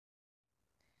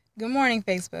Good morning,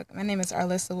 Facebook. My name is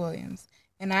Arlissa Williams,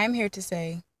 and I am here to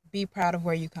say, be proud of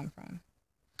where you come from.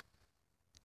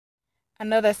 I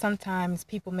know that sometimes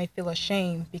people may feel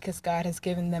ashamed because God has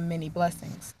given them many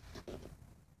blessings.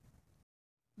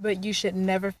 But you should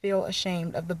never feel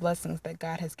ashamed of the blessings that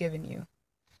God has given you,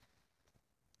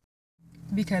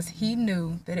 because He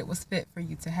knew that it was fit for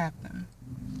you to have them.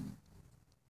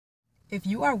 If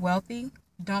you are wealthy,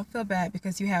 don't feel bad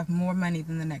because you have more money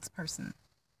than the next person.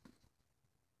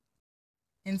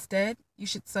 Instead, you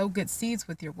should sow good seeds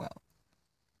with your wealth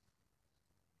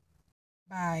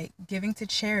by giving to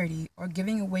charity or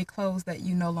giving away clothes that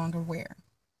you no longer wear.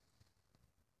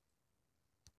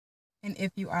 And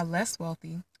if you are less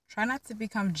wealthy, try not to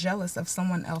become jealous of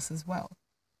someone else's wealth.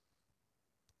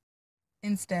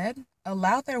 Instead,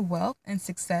 allow their wealth and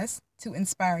success to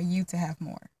inspire you to have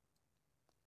more.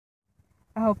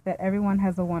 I hope that everyone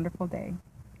has a wonderful day.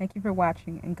 Thank you for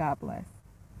watching, and God bless.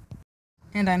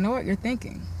 And I know what you're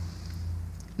thinking.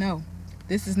 No,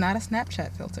 this is not a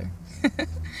Snapchat filter.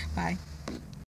 Bye.